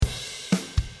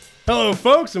Hello,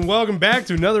 folks, and welcome back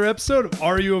to another episode of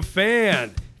Are You a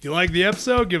Fan? If you like the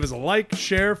episode, give us a like,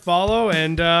 share, follow,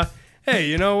 and hey,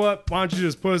 you know what? Why don't you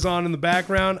just put us on in the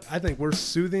background? I think we're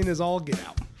soothing as all get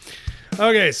out.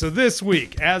 Okay, so this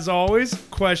week, as always,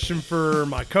 question for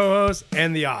my co-host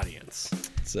and the audience.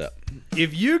 What's up?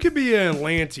 If you could be an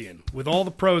Atlantean with all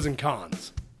the pros and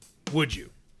cons, would you?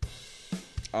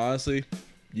 Honestly,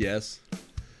 yes.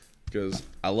 Because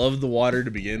I love the water to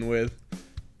begin with.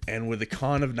 And with the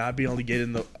con of not being able to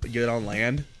get on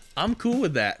land, I'm cool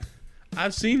with that.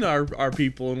 I've seen our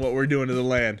people and what we're doing to the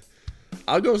land.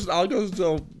 I'll go in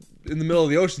the middle of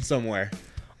the ocean somewhere.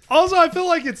 Also, I feel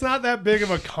like it's not that big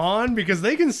of a con because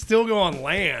they can still go on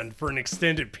land for an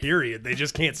extended period. They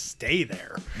just can't stay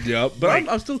there. Yep, but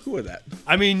I'm still cool with that.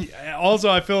 I mean, also,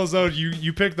 I feel as though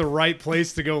you pick the right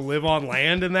place to go live on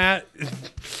land and that.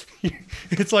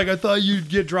 It's like, I thought you'd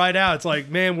get dried out. It's like,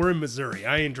 man, we're in Missouri.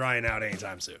 I ain't drying out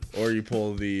anytime soon. Or you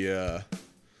pull the,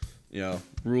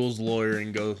 rules lawyer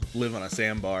and go live on a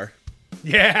sandbar.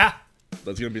 Yeah.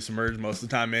 That's going to be submerged most of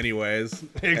the time anyways.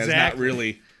 Exactly. And it's not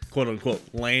really, quote-unquote,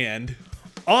 land.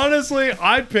 Honestly,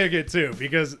 I'd pick it too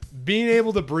because being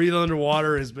able to breathe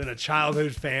underwater has been a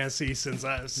childhood fantasy since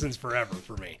forever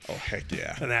for me. Oh, heck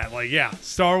yeah. And that,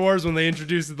 Star Wars, when they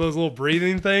introduced those little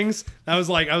breathing things, I was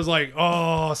like,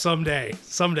 oh, someday.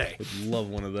 Would love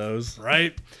one of those.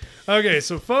 Right? Okay,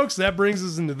 so folks, that brings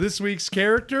us into this week's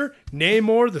character,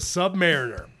 Namor the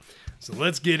Submariner. So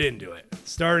let's get into it.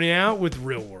 Starting out with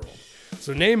Real World.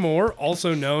 So Namor,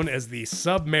 also known as the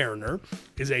Submariner,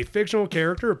 is a fictional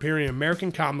character appearing in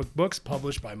American comic books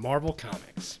published by Marvel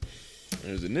Comics.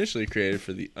 It was initially created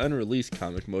for the unreleased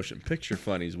comic Motion Picture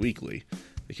Funnies Weekly.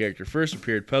 The character first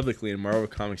appeared publicly in Marvel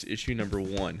Comics issue number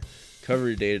 1,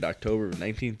 cover dated October of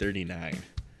 1939,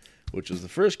 which was the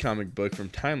first comic book from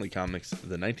Timely Comics,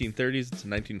 the 1930s to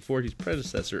 1940s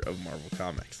predecessor of Marvel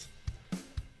Comics.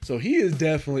 So he is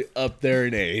definitely up there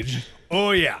in age. Oh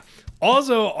yeah.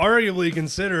 Also, arguably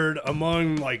considered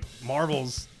among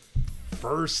Marvel's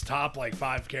first top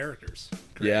 5 characters.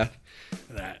 Correct? Yeah.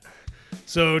 That.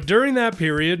 So during that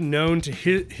period, known to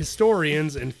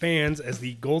historians and fans as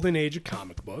the Golden Age of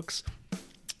comic books,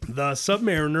 the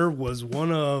Submariner was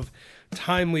one of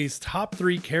Timely's top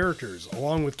 3 characters,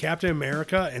 along with Captain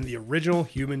America and the original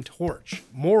Human Torch.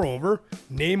 Moreover,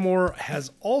 Namor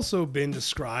has also been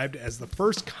described as the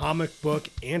first comic book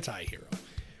anti-hero.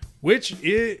 Which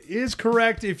is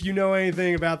correct if you know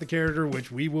anything about the character,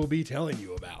 which we will be telling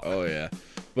you about. Oh, yeah.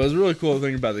 But it's really cool to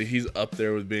think about that he's up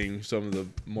there with being some of the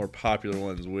more popular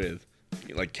ones with,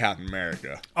 Captain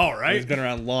America. All right. He's been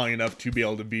around long enough to be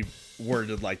able to be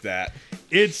worded like that.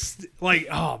 It's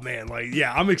oh, man.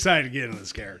 I'm excited to get into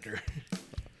this character.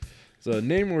 So,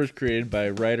 Namor was created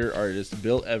by writer-artist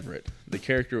Bill Everett. The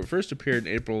character first appeared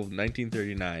in April of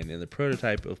 1939 in the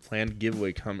prototype of planned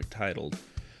giveaway comic titled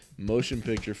Motion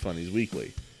Picture Funnies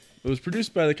Weekly. It was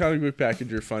produced by the comic book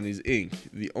packager Funnies Inc.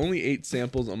 The only 8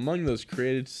 samples among those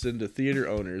created to send to theater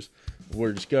owners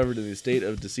were discovered in the estate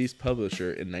of deceased publisher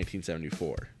in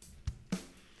 1974.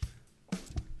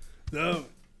 Though,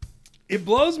 it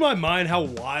blows my mind how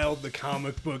wild the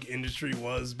comic book industry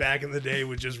was back in the day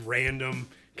with just random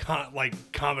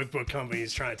comic book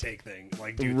companies trying to take things,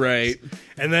 do right. things.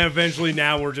 And then eventually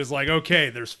now we're just okay,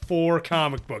 there's 4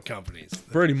 comic book companies.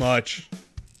 Pretty much.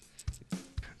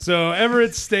 So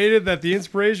Everett stated that the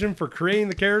inspiration for creating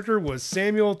the character was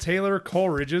Samuel Taylor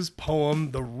Coleridge's poem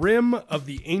The Rim of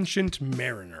the Ancient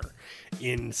Mariner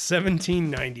in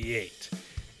 1798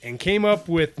 and came up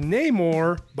with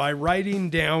Namor by writing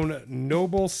down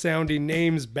noble-sounding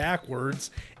names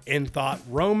backwards and thought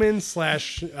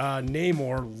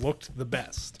Roman/Namor looked the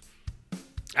best.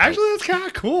 Actually, that's kind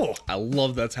of cool. I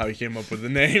love that's how he came up with the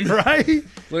name. Right?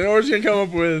 Or he's going to come up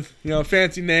with,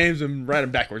 fancy names and write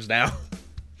them backwards now.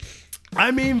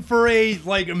 I mean, for a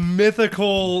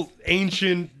mythical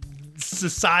ancient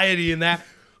society and that,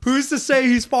 who's to say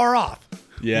he's far off?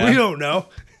 Yeah. We don't know.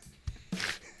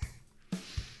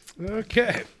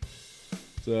 Okay.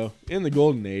 So, in the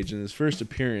Golden Age, in his first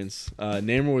appearance,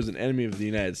 Namor was an enemy of the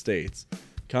United States.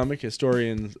 Comic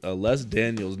historian Les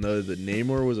Daniels noted that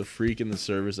Namor was a freak in the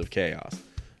service of chaos.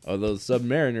 Although the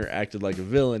Submariner acted like a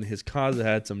villain, his cause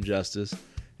had some justice,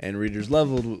 and readers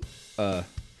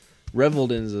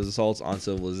reveled in his assaults on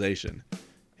civilization.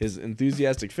 His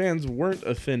enthusiastic fans weren't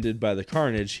offended by the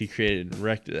carnage he created and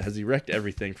wrecked it, as he wrecked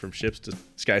everything from ships to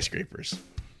skyscrapers.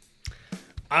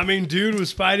 I mean, dude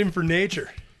was fighting for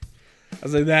nature. I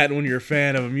say that when you're a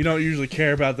fan of him, you don't usually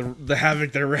care about the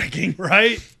havoc they're wrecking.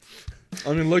 Right?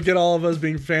 I mean, look at all of us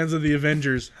being fans of the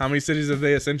Avengers. How many cities have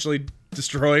they essentially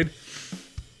destroyed?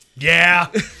 Yeah.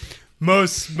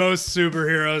 most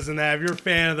superheroes and that. If you're a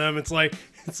fan of them, it's like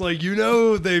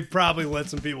they probably let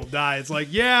some people die. It's like,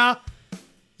 yeah,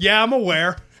 I'm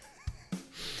aware.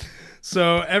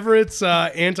 So Everett's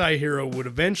anti-hero would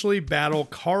eventually battle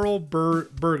Carl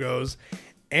Burgos'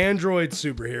 android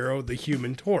superhero, the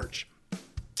Human Torch,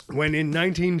 when in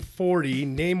 1940,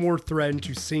 Namor threatened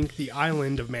to sink the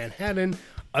island of Manhattan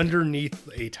underneath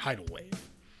a tidal wave.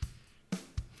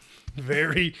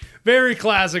 Very, very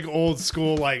classic old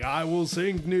school, like, I will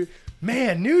sink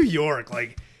New York.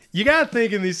 Like, you got to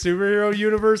think in these superhero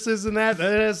universes and that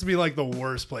has to be like the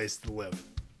worst place to live.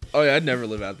 Oh, yeah, I'd never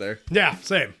live out there. Yeah,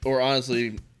 same. Or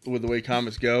honestly, with the way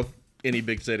comics go, any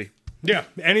big city. Yeah,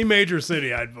 any major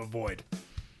city I'd avoid.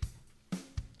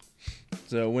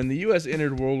 So when the U.S.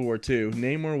 entered World War II,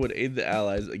 Namor would aid the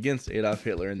Allies against Adolf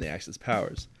Hitler and the Axis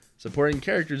powers. Supporting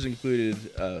characters included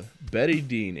Betty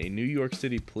Dean, a New York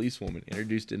City policewoman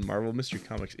introduced in Marvel Mystery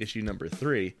Comics issue number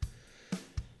 3.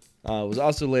 Was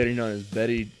also later known as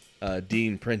Betty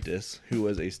Dean Prentice, who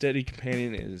was a steady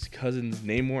companion in his cousins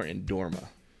Namor and Dorma.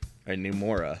 Or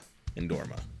Namora and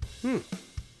Dorma.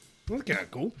 That's kind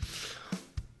of cool.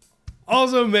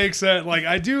 Also makes sense. Like,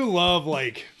 I do love,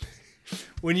 like,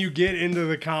 when you get into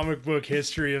the comic book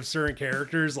history of certain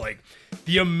characters, like,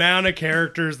 the amount of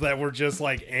characters that were just,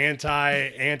 like,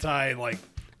 anti, like,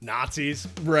 Nazis.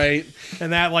 Right.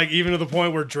 And that, like, even to the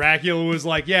point where Dracula was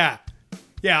like, yeah,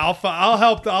 I'll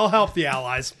help the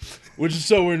Allies. Which is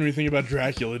so weird when you think about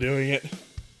Dracula doing it.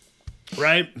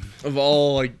 Right? Of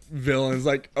all, like, villains,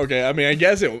 like, okay, I mean, I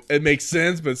guess it makes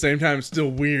sense, but at the same time, it's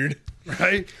still weird.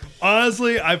 Right?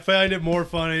 Honestly, I find it more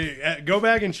funny. Go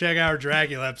back and check out our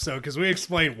Dracula episode, because we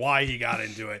explained why he got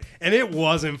into it. And it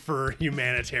wasn't for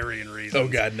humanitarian reasons. Oh,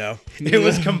 God, no. It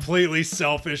was completely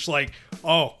selfish, like,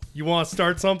 oh, you want to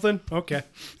start something? Okay.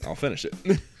 I'll finish it.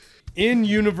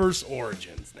 In-universe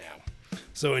origins now.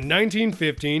 So in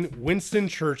 1915, Winston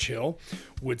Churchill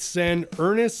would send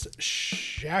Ernest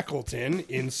Shackleton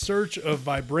in search of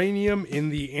vibranium in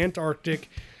the Antarctic.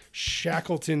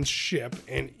 Shackleton's ship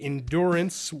and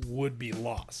Endurance would be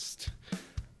lost.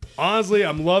 Honestly,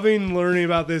 I'm loving learning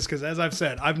about this because, as I've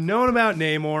said, I've known about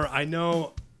Namor. I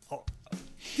know a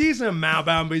decent amount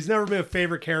about him, but he's never been a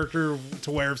favorite character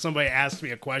to where if somebody asks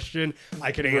me a question,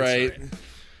 I could answer it.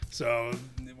 So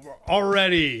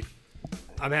already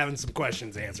I'm having some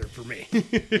questions answered for me.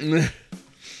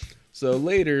 So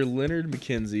later, Leonard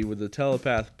Mackenzie with the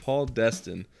telepath Paul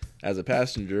Destin as a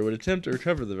passenger would attempt to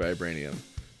recover the vibranium.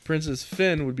 Princess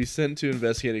Finn would be sent to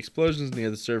investigate explosions near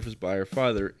the surface by her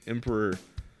father, Emperor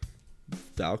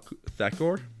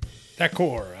Thakor?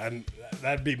 Thakor.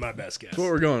 That'd be my best guess. That's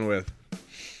what we're going with.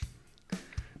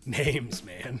 Names,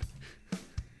 man.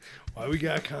 Why we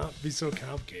gotta be so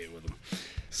complicated with them?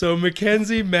 So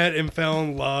Mackenzie met and fell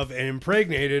in love and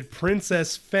impregnated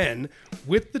Princess Finn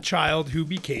with the child who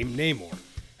became Namor.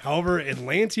 However,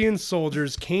 Atlantean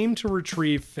soldiers came to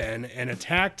retrieve Finn and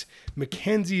attacked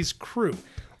Mackenzie's crew.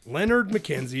 Leonard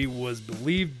Mackenzie was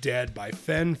believed dead by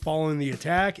Finn following the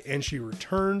attack, and she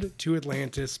returned to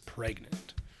Atlantis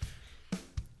pregnant.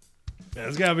 Man,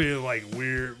 it's gotta be like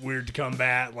weird to come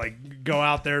back, like go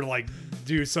out there to like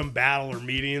do some battle or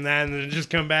meeting and that, and then just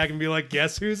come back and be like,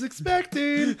 guess who's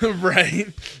expecting? Right?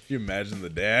 You imagine the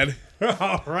dad.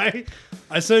 All right.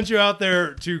 I sent you out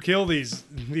there to kill these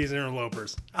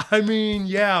interlopers. I mean,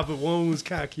 yeah, but one was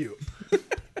kind of cute.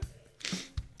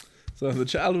 So the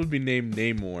child would be named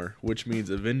Namor, which means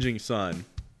avenging son.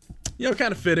 You know,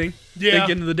 kind of fitting. Yeah.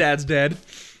 Thinking the dad's dead.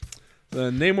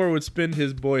 Namor would spend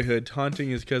his boyhood taunting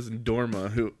his cousin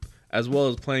Dorma, who, as well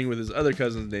as playing with his other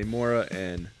cousins Namora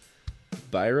and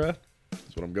Byra.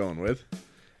 That's what I'm going with.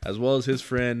 As well as his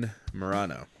friend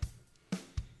Murano.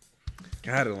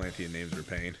 God, Atlantean names are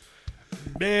pain.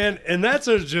 Man, and that's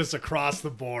just across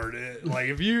the board. Like,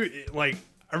 if you, like,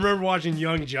 I remember watching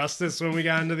Young Justice when we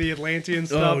got into the Atlantean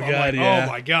stuff. Oh, I'm God, like, yeah. oh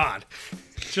my God.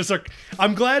 Just like,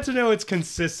 I'm glad to know it's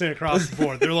consistent across the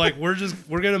board. They're like, we're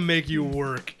going to make you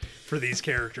work for these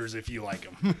characters if you like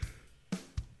them.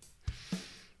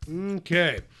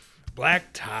 Okay. Black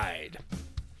Tide.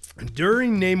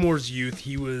 During Namor's youth,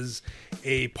 he was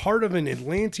a part of an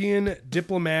Atlantean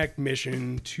diplomatic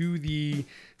mission to the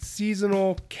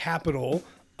seasonal capital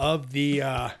of the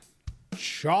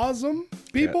Chasm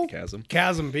people?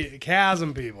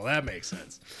 Chasm people. That makes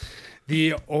sense.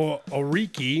 The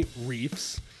Oriki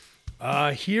Reefs.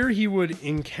 Here he would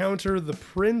encounter the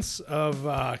prince of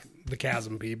the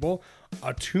Chasm people,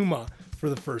 Atuma, for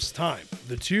the first time.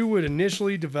 The two would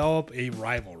initially develop a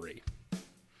rivalry.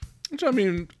 Which, I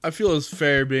mean, I feel is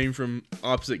fair being from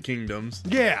opposite kingdoms.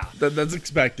 Yeah. That's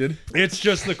expected. It's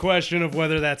just the question of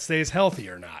whether that stays healthy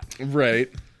or not.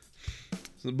 Right.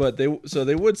 But they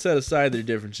would set aside their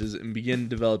differences and begin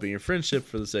developing a friendship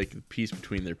for the sake of peace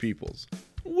between their peoples,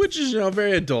 which is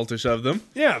very adultish of them.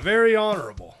 Yeah, very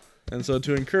honorable. And so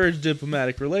to encourage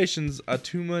diplomatic relations,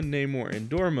 Attuma, Namor, and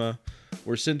Dorma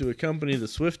were sent to accompany the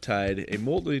Swift Tide, a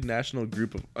multinational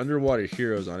group of underwater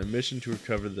heroes on a mission to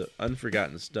recover the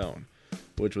Unforgotten Stone,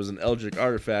 which was an Eldritch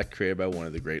artifact created by one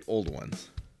of the Great Old Ones.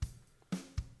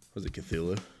 Was it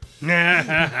Cthulhu?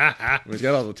 He's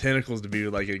got all the tentacles to be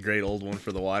like a Great Old One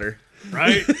for the water.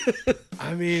 Right?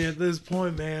 I mean, at this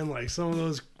point, man, like some of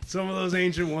those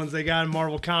ancient ones they got in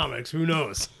Marvel Comics, who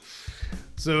knows?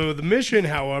 So the mission,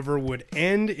 however, would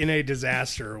end in a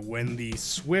disaster when the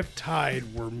Swift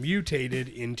Tide were mutated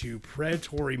into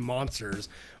predatory monsters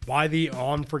by the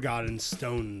Unforgotten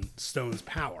Stone's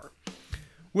power.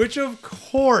 Which, of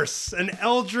course, an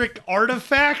Eldritch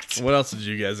artifact? What else did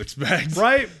you guys expect?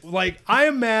 Right? Like, I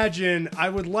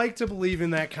would like to believe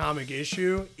in that comic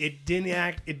issue, it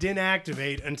didn't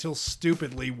activate until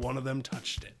stupidly one of them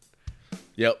touched it.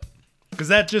 Yep. Because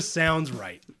that just sounds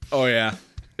right. Oh, yeah.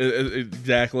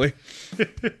 Exactly.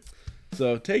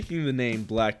 So, taking the name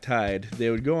Black Tide, they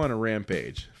would go on a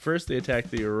rampage. First, they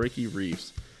attacked the Oriki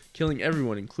Reefs, killing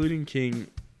everyone, including King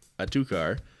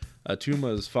Atukar,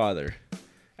 Attuma's father.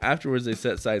 Afterwards, they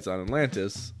set sights on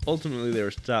Atlantis. Ultimately, they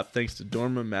were stopped thanks to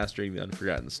Dorma mastering the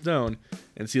Unforgotten Stone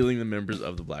and sealing the members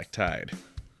of the Black Tide.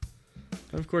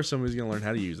 And of course, somebody's going to learn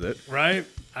how to use it. Right?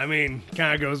 I mean,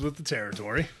 kind of goes with the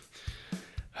territory.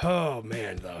 Oh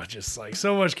man, though, just like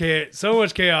so much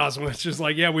chaos. When it's just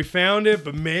like, yeah, we found it,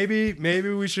 but maybe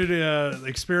we should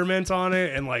experiment on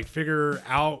it and like figure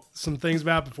out some things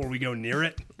about it before we go near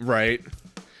it. Right.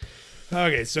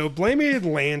 Okay, so blaming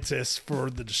Atlantis for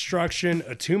the destruction,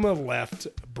 Attuma left,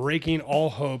 breaking all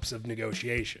hopes of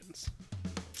negotiations.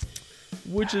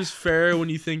 Which is fair when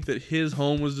you think that his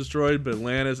home was destroyed, but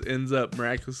Atlantis ends up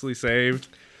miraculously saved.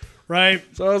 Right.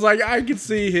 So I was like, I could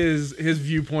see his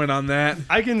viewpoint on that.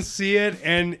 I can see it,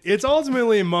 and it's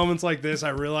ultimately in moments like this I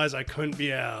realize I couldn't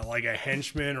be a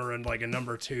henchman or a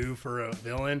number two for a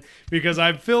villain, because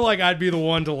I feel like I'd be the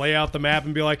one to lay out the map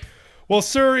and be like, well,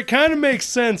 sir, it kind of makes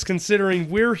sense considering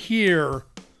we're here,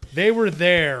 they were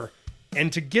there,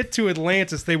 and to get to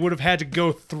Atlantis they would have had to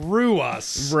go through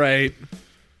us. Right.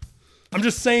 I'm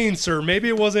just saying, sir, maybe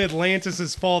it wasn't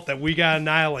Atlantis' fault that we got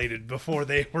annihilated before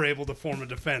they were able to form a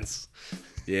defense.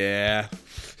 Yeah.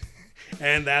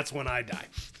 And that's when I die.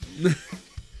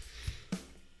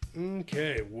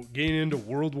 Okay, getting into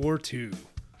World War II.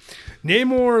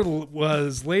 Namor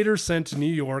was later sent to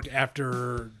New York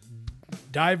after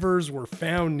divers were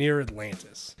found near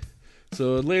Atlantis.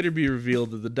 So it would later be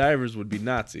revealed that the divers would be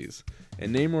Nazis,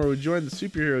 and Namor would join the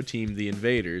superhero team, the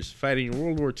Invaders, fighting in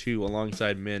World War II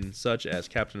alongside men such as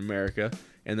Captain America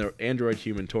and the android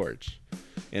Human Torch,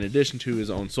 in addition to his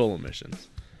own solo missions.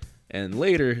 And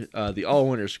later, the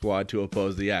All-Winter Squad to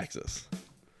oppose the Axis.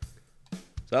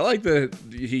 So I like that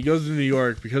he goes to New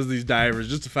York because of these divers,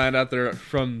 just to find out they're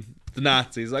from the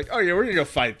Nazis. Like, oh yeah, we're going to go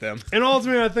fight them. And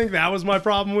ultimately, I think that was my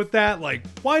problem with that. Like,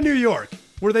 why New York?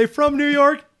 Were they from New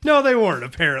York? No, they weren't,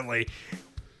 apparently.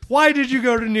 Why did you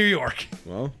go to New York?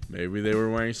 Well, maybe they were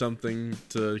wearing something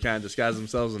to kind of disguise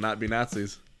themselves and not be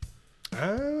Nazis.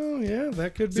 Oh, yeah,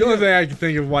 that could be. It's the only thing I can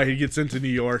think of why he gets into New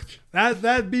York.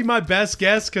 That'd be my best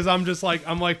guess, because I'm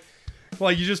like,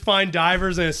 you just find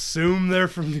divers and assume they're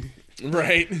from New York.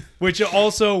 Right. Which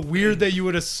also weird that you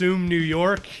would assume New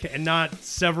York and not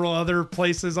several other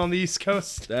places on the East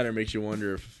Coast. That or makes you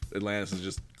wonder if Atlantis is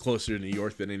just closer to New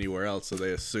York than anywhere else, so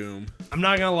they assume. I'm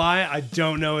not gonna lie, I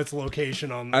don't know its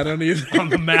location on I don't either. on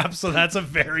the map, so that's a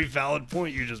very valid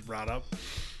point you just brought up.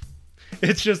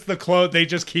 It's just the close. They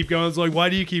just keep going. It's like, why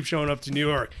do you keep showing up to New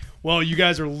York? Well, you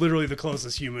guys are literally the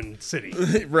closest human city.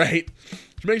 Right.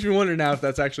 Which makes me wonder now if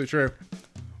that's actually true.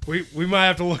 We might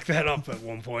have to look that up at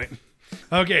one point.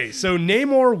 Okay, so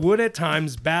Namor would at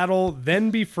times battle,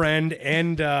 then befriend,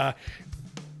 and the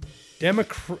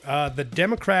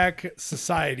democratic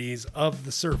societies of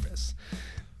the surface.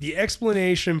 The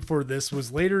explanation for this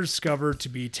was later discovered to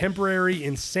be temporary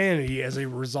insanity as a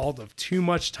result of too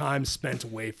much time spent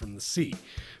away from the sea.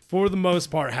 For the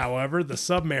most part, however, the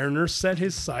Submariner set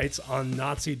his sights on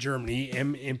Nazi Germany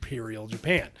and Imperial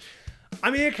Japan. I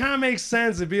mean, it kind of makes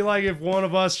sense. It'd be like if one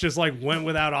of us just went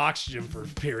without oxygen for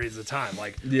periods of time.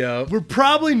 Yeah, we're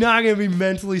probably not going to be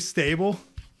mentally stable.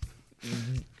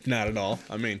 Not at all.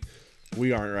 I mean,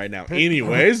 we aren't right now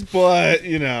anyways, but,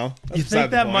 you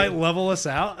think that might level us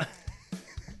out?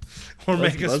 Or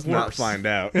make us worse? Let's not find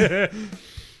out.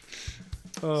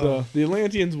 So, the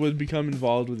Atlanteans would become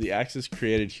involved with the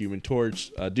Axis-created Human Torch,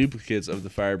 duplicates of the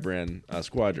Firebrand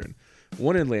Squadron,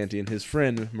 One Atlantean, his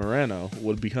friend Moreno,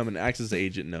 would become an Axis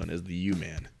agent known as the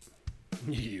U-Man.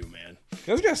 U-Man.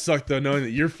 That's gotta suck though, knowing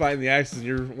that you're fighting the Axis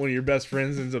and one of your best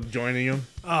friends ends up joining them.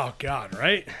 Oh God,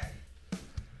 right?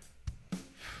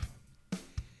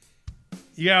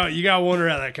 You got to wonder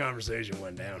how that conversation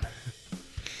went down.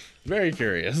 Very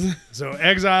curious. So,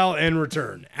 exile and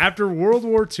return. After World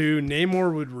War II,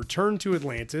 Namor would return to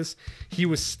Atlantis. He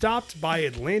was stopped by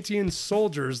Atlantean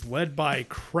soldiers led by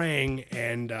Krang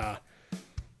and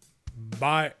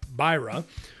Byra,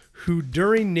 who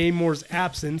during Namor's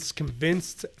absence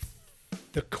convinced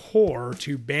the Corps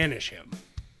to banish him.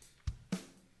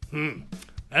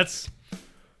 That's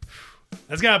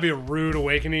got to be a rude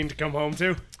awakening to come home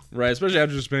to. Right, especially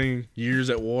after spending years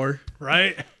at war.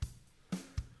 Right?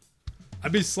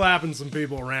 I'd be slapping some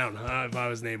people around if I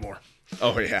was Namor.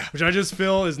 Oh, yeah. Which I just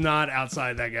feel is not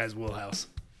outside that guy's wheelhouse.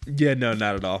 Yeah, no,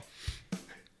 not at all.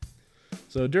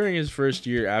 So during his first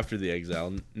year after the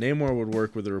exile, Namor would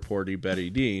work with the reporter Betty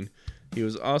Dean. He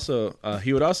would also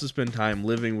spend time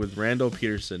living with Randall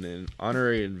Peterson, an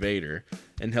honorary invader,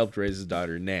 and helped raise his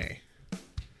daughter, Nay.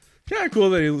 Kind of cool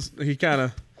that he kind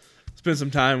of spent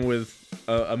some time with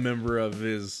a member of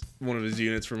one of his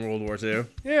units from World War II.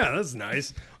 Yeah, that's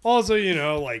nice. Also,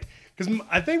 because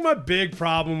I think my big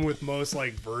problem with most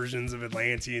versions of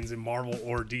Atlanteans in Marvel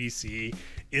or DC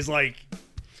is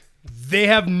they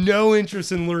have no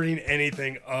interest in learning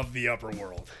anything of the upper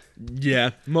world.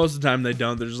 Yeah, most of the time they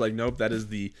don't. They're just nope, that is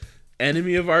the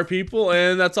enemy of our people,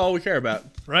 and that's all we care about.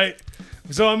 Right.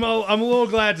 So I'm a little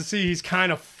glad to see he's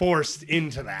kind of forced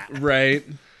into that. Right.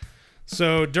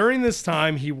 So during this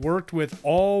time, he worked with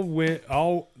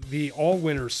the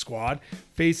All-Winners Squad,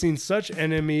 facing such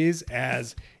enemies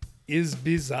as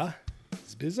Izbiza?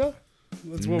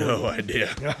 That's what no idea.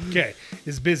 Okay,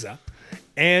 Izbiza.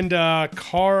 And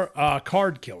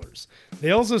Card Killers.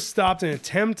 They also stopped an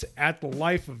attempt at the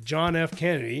life of John F.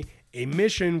 Kennedy, a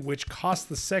mission which cost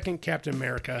the second Captain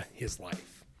America his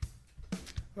life.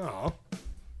 Oh.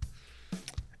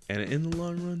 And in the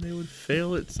long run, they would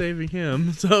fail at saving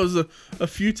him. So it was a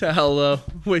futile,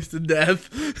 wasted death.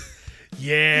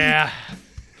 Yeah.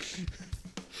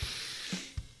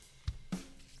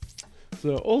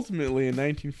 So ultimately, in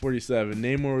 1947,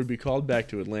 Namor would be called back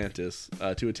to Atlantis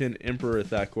to attend Emperor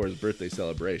Thakur's birthday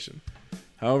celebration.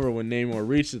 However, when Namor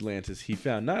reached Atlantis, he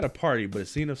found not a party, but a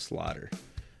scene of slaughter.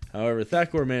 However,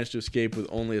 Thakur managed to escape with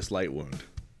only a slight wound.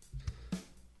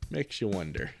 Makes you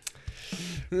wonder.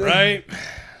 Right?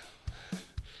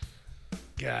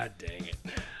 God dang it.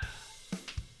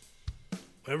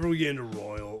 Whenever we get into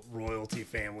royalty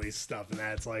family stuff and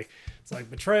that, it's like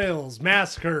betrayals,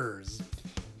 massacres,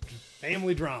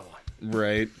 family drama.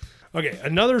 Right. Okay,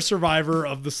 another survivor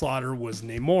of the slaughter was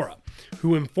Namora,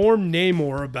 who informed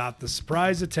Namor about the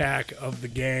surprise attack of the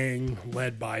gang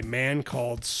led by a man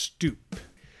called Stoop.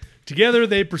 Together,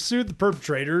 they pursued the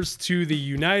perpetrators to the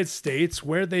United States,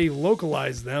 where they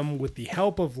localized them with the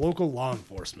help of local law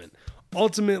enforcement.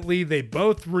 Ultimately, they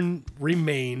both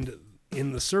remained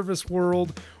in the service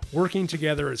world, working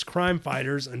together as crime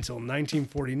fighters until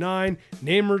 1949.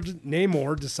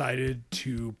 Namor decided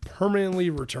to permanently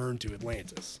return to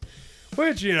Atlantis,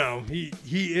 which, he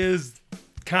is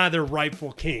kind of their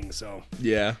rightful king, so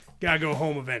Yeah. gotta go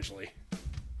home eventually.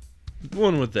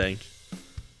 One would think.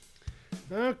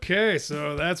 Okay,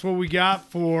 so that's what we got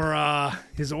for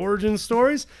his origin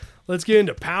stories. Let's get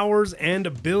into powers and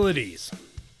abilities.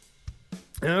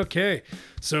 Okay,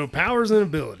 so powers and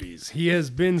abilities. He has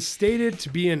been stated to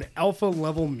be an alpha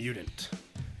level mutant.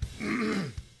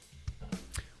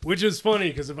 Which is funny,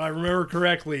 because if I remember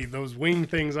correctly, those wing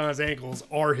things on his ankles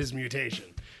are his mutation.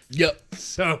 Yep.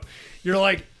 So you're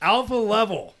like, alpha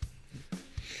level.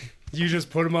 You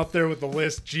just put him up there with the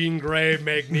list: Jean Grey,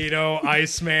 Magneto,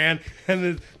 Iceman, and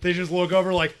then they just look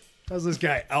over like, how's this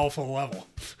guy alpha level?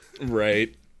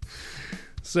 Right.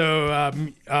 So,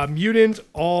 mutant,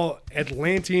 all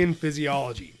Atlantean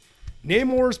physiology.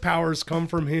 Namor's powers come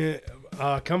from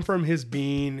his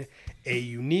being a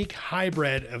unique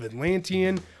hybrid of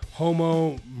Atlantean,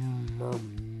 Homo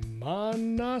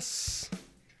Mermanus,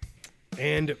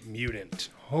 and mutant,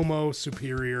 Homo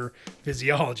superior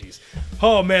physiologies.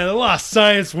 Oh man, a lot of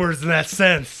science words in that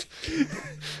sense.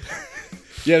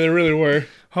 Yeah, there really were.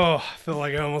 Oh, I feel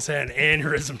like I almost had an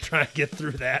aneurysm trying to get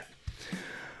through that.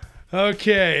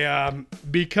 Okay,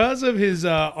 because of his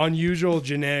unusual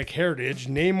genetic heritage,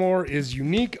 Namor is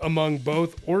unique among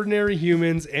both ordinary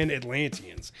humans and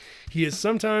Atlanteans. He is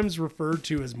sometimes referred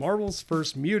to as Marvel's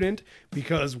first mutant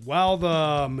because while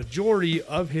the majority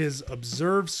of his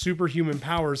observed superhuman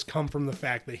powers come from the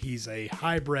fact that he's a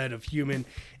hybrid of human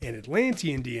and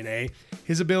Atlantean DNA,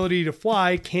 his ability to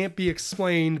fly can't be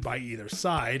explained by either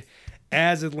side,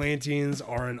 as Atlanteans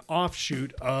are an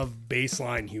offshoot of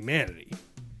baseline humanity.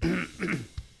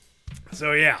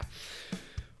 So yeah.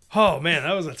 Oh man,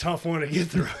 that was a tough one to get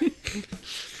through.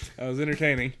 That was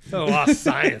entertaining. A lot of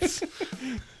science.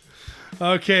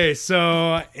 Okay,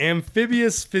 so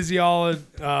amphibious physiological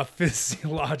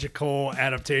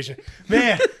adaptation.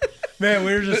 Man,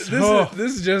 we're just...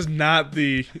 This is just not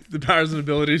the powers and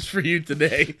abilities for you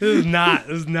today. This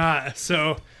is not.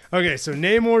 So, okay, so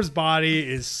Namor's body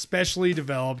is specially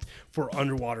developed for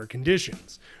underwater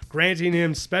conditions, granting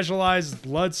him specialized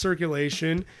blood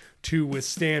circulation to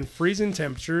withstand freezing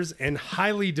temperatures and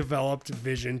highly developed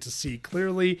vision to see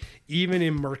clearly even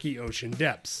in murky ocean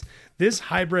depths. This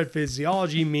hybrid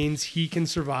physiology means he can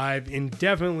survive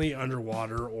indefinitely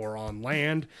underwater or on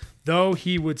land, though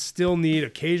he would still need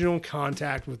occasional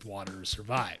contact with water to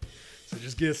survive. So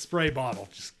just get a spray bottle.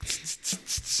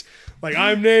 Just like,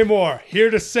 I'm Namor,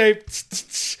 here to save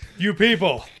you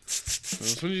people.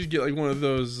 That's when you get like one of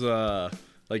those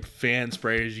like fan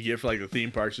sprayers you get for like the theme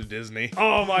parks of Disney.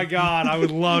 Oh my god, I would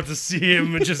love to see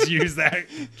him just use that.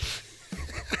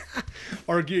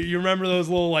 Or you remember those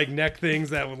little like neck things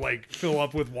that would like fill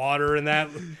up with water, and that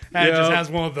just has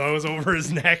one of those over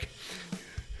his neck.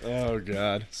 Oh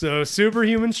god. So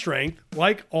superhuman strength,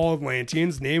 like all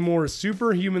Atlanteans, Namor is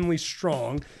superhumanly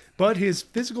strong, but his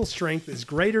physical strength is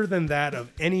greater than that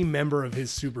of any member of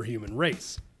his superhuman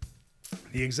race.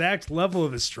 The exact level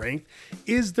of his strength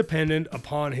is dependent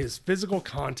upon his physical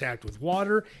contact with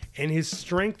water, and his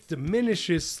strength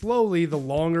diminishes slowly the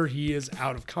longer he is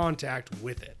out of contact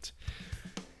with it.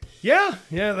 Yeah,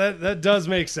 that does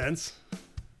make sense.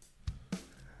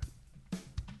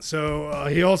 So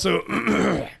he also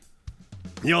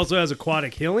has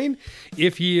aquatic healing.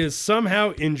 If he is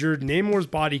somehow injured, Namor's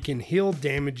body can heal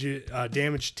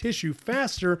damaged tissue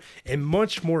faster and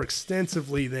much more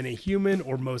extensively than a human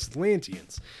or most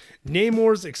Atlanteans.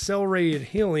 Namor's accelerated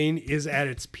healing is at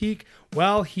its peak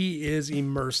while he is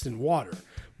immersed in water,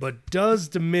 but does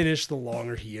diminish the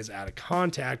longer he is out of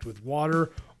contact with water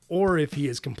or if he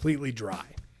is completely dry.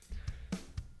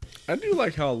 I do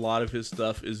like how a lot of his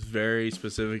stuff is very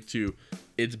specific to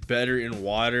it's better in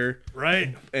water.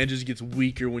 Right. And just gets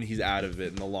weaker when he's out of it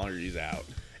and the longer he's out.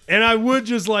 And I would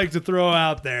just like to throw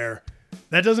out there,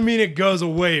 that doesn't mean it goes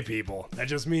away, people. That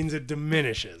just means it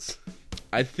diminishes.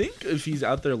 I think if he's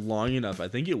out there long enough, I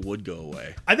think it would go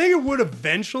away. I think it would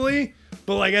eventually,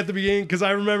 but like at the beginning, because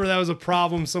I remember that was a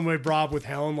problem somebody brought up with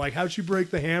Helen. Like, how'd she break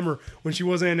the hammer when she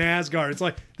wasn't in Asgard? It's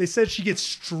like, they said she gets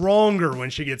stronger when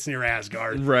she gets near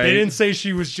Asgard. Right. They didn't say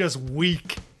she was just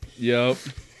weak. Yep.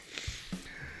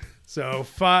 So,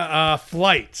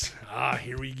 flight.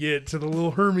 Here we get to the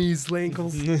little Hermes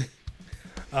ankles.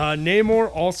 Namor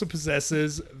also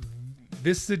possesses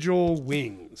vestigial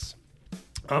wings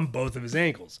on both of his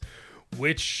ankles,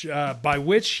 by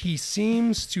which he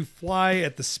seems to fly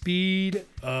at the speed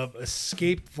of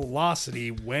escape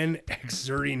velocity when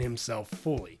exerting himself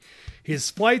fully.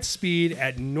 His flight speed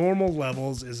at normal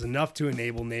levels is enough to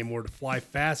enable Namor to fly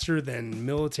faster than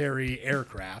military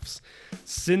aircrafts.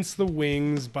 Since the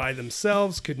wings by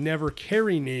themselves could never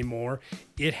carry Namor,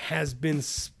 it has been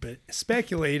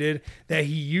speculated that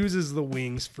he uses the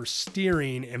wings for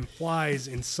steering and flies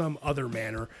in some other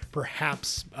manner,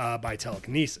 perhaps by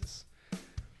telekinesis.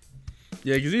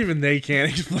 Yeah, because even they can't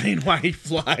explain why he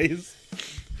flies.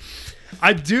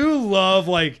 I do love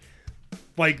like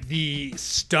the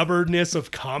stubbornness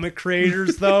of comic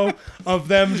creators, though, of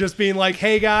them just being like,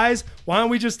 hey guys, why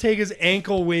don't we just take his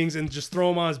ankle wings and just throw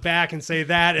them on his back and say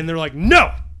that? And they're like,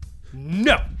 no.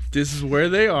 This is where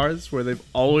they are. This is where they've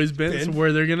always been. This is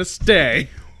where they're going to stay.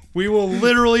 We will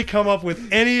literally come up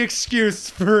with any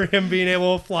excuse for him being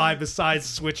able to fly besides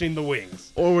switching the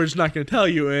wings. Or we're just not going to tell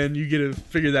you, and you get to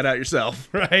figure that out yourself.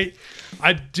 Right?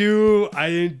 I do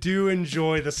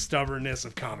enjoy the stubbornness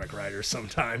of comic writers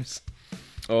sometimes.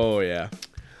 Oh, yeah.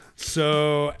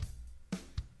 So,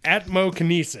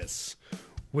 atmokinesis.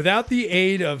 Without the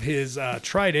aid of his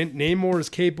trident, Namor is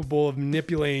capable of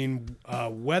manipulating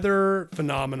weather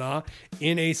phenomena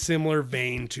in a similar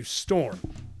vein to Storm.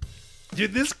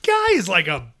 Dude, this guy is like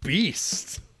a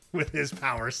beast with his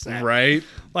power set. Right?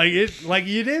 I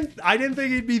didn't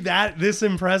think he'd be this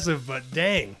impressive, but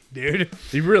dang, dude.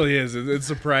 He really is. It's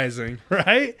surprising.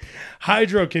 Right?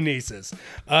 Hydrokinesis.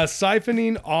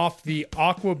 Siphoning off the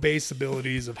aqua-based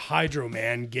abilities of Hydro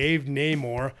Man gave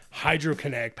Namor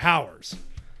hydrokinetic powers.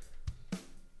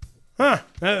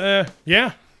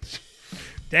 Yeah.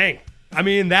 Dang. I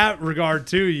mean, in that regard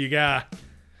too, you got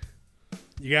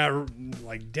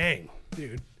like, dang,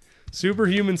 dude.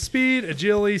 Superhuman speed,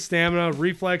 agility, stamina,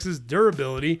 reflexes,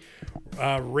 durability,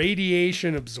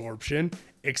 radiation absorption,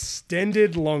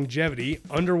 extended longevity,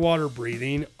 underwater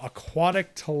breathing,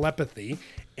 aquatic telepathy,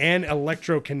 and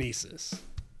electrokinesis.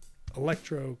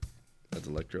 That's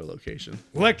electrolocation.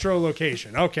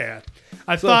 Electrolocation. Okay.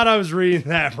 I thought I was reading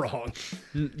that wrong.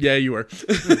 Yeah, you were.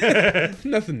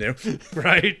 Nothing new.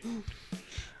 Right?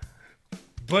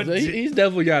 But So he's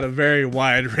definitely got a very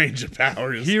wide range of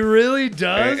powers. he really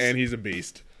does. and he's a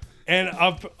beast. And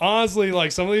honestly,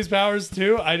 like some of these powers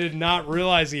too, I did not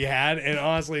realize he had, and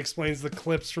honestly explains the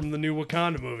clips from the new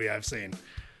Wakanda movie I've seen.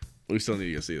 We still need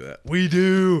to go see that. We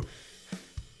do.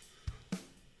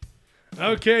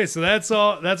 Okay, so that's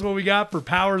all. That's what we got for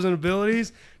powers and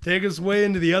abilities. Take us way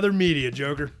into the other media,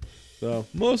 Joker. So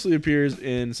mostly appears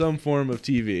in some form of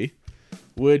TV,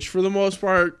 which for the most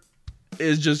part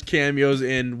is just cameos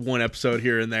in one episode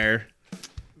here and there.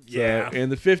 Yeah. So in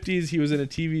the 50s, he was in a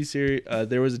TV series.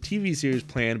 There was a TV series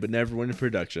planned, but never went into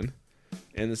production.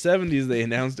 In the 70s, they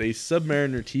announced a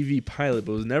Submariner TV pilot,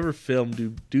 but was never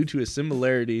filmed due to a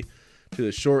similarity to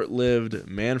the short-lived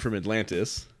Man from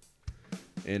Atlantis.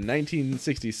 In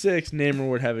 1966, Namor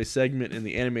would have a segment in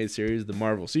the animated series The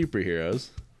Marvel Superheroes.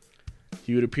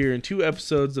 He would appear in 2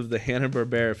 episodes of the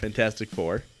Hanna-Barbera Fantastic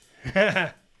Four.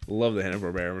 Love the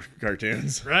Hanna-Barbera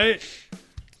cartoons. Right?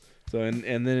 So, and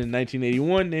then in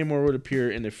 1981, Namor would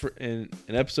appear in an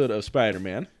episode of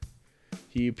Spider-Man.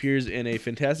 He appears in a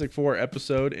Fantastic Four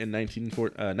episode in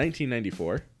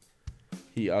 1994.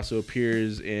 He also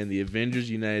appears in the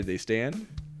Avengers United They Stand.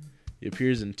 He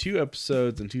appears in 2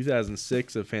 episodes in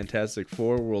 2006 of Fantastic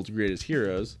Four: World's Greatest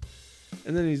Heroes.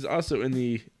 And then he's also in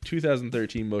the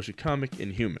 2013 motion comic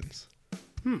Inhumans.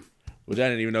 Which I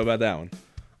didn't even know about that one.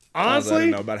 Honestly, I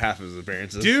didn't know about half of his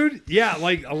appearances. dude, yeah,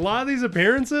 like a lot of these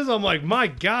appearances, I'm like, my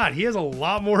God, he has a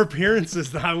lot more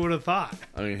appearances than I would have thought.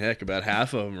 I mean, heck, about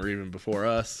half of them are even before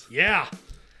us. Yeah.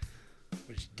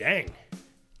 Which, dang,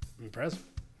 impressive.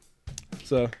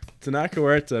 So, Tanaka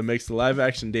Huerta makes the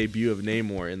live-action debut of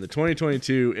Namor in the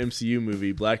 2022 MCU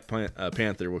movie Black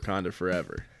Panther: Wakanda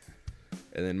Forever.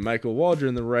 And then Michael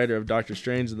Waldron, the writer of Doctor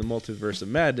Strange and the Multiverse of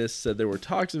Madness, said there were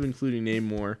talks of including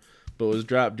Namor, but was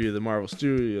dropped due to the Marvel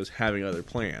Studios having other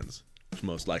plans, which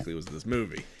most likely was this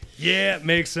movie. Yeah, it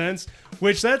makes sense.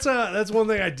 Which that's one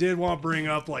thing I did want to bring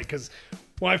up, like, because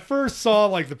when I first saw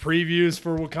like the previews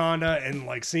for Wakanda and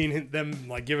like seeing them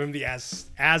like give him the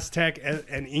Aztec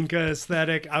and Inca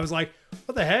aesthetic, I was like,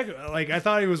 what the heck? Like, I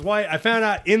thought he was white. I found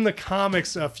out in the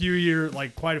comics quite a few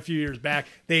years back,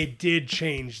 they did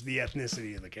change the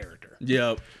ethnicity of the character.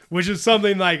 Yep. Which is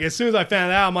something like, as soon as I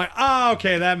found out, I'm like, oh,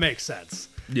 okay, that makes sense.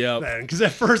 Yep. Because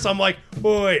at first I'm like,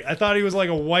 wait, I thought he was like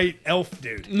a white elf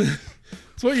dude.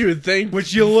 That's what you would think.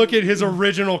 Which you look at his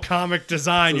original comic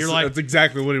design, you're like, that's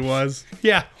exactly what he was.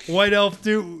 yeah, white elf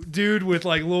dude with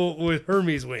like with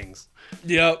Hermes wings.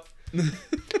 Yep.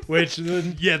 Which,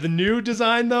 the new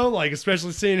design though, like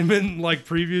especially seeing him in like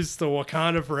previews to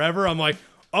Wakanda Forever, I'm like,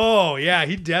 oh yeah,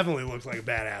 he definitely looks like a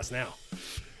badass now.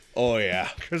 Oh yeah.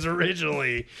 Because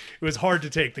originally it was hard to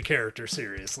take the character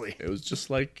seriously. It was just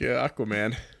like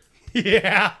Aquaman.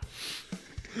 Yeah.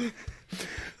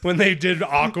 When they did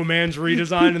Aquaman's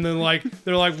redesign, and then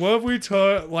they're like, what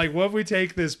if we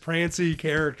take this prancy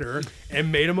character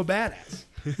and made him a badass?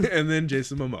 And then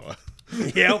Jason Momoa.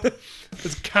 Yep.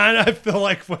 It's kind of, I feel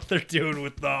like, what they're doing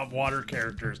with the water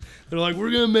characters. They're like,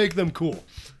 we're gonna make them cool.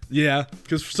 Yeah,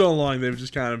 because for so long they've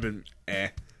just kind of been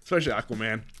especially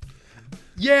Aquaman.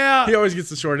 Yeah, He always gets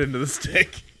the short end of the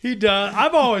stick. he does.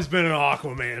 I've always been an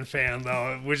Aquaman fan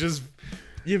though, which is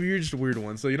Yeah, but you're just a weird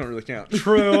one, so you don't really count.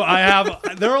 true. There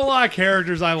are a lot of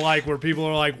characters I like where people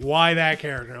are like, why that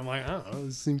character? I'm like, I don't know,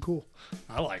 this seems cool.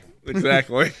 I like him.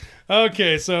 Exactly.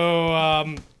 Okay,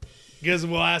 so guess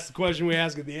we'll ask the question we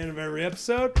ask at the end of every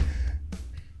episode.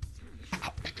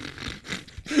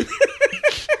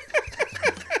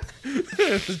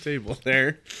 The table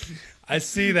there. I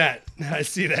see that,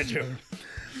 Joe.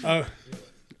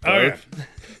 Okay.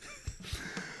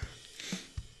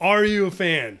 Are you a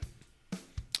fan?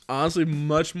 Honestly,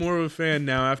 much more of a fan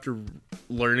now after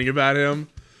learning about him.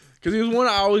 Because he was one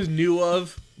I always knew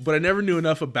of, but I never knew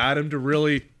enough about him to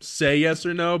really say yes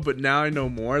or no. But now I know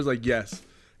more. I was like, yes.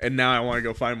 And now I want to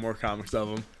go find more comics of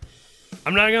him.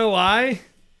 I'm not gonna lie,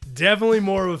 definitely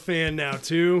more of a fan now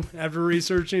too. After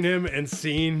researching him and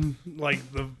seeing like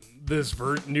this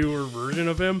newer version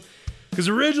of him, because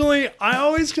originally I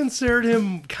always considered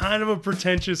him kind of a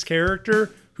pretentious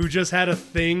character who just had a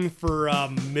thing for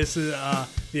the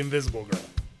Invisible Girl.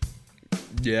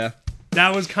 Yeah,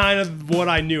 That was kind of what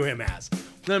I knew him as.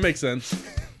 that makes sense.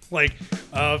 Like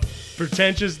a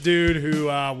pretentious dude who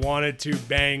wanted to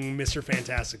bang Mr.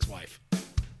 Fantastic's wife.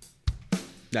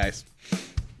 Nice.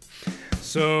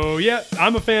 So, yeah,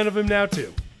 I'm a fan of him now,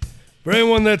 too. For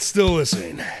anyone that's still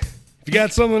listening, if you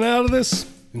got something out of this,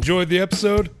 enjoyed the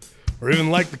episode, or even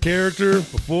liked the character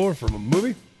before from a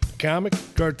movie, comic,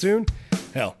 cartoon,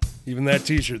 hell, even that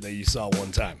t-shirt that you saw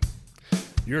one time,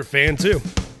 you're a fan, too.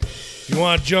 If you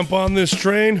want to jump on this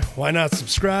train, why not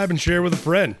subscribe and share with a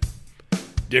friend?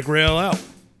 Dick Rail out.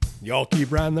 Y'all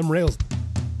keep riding them rails.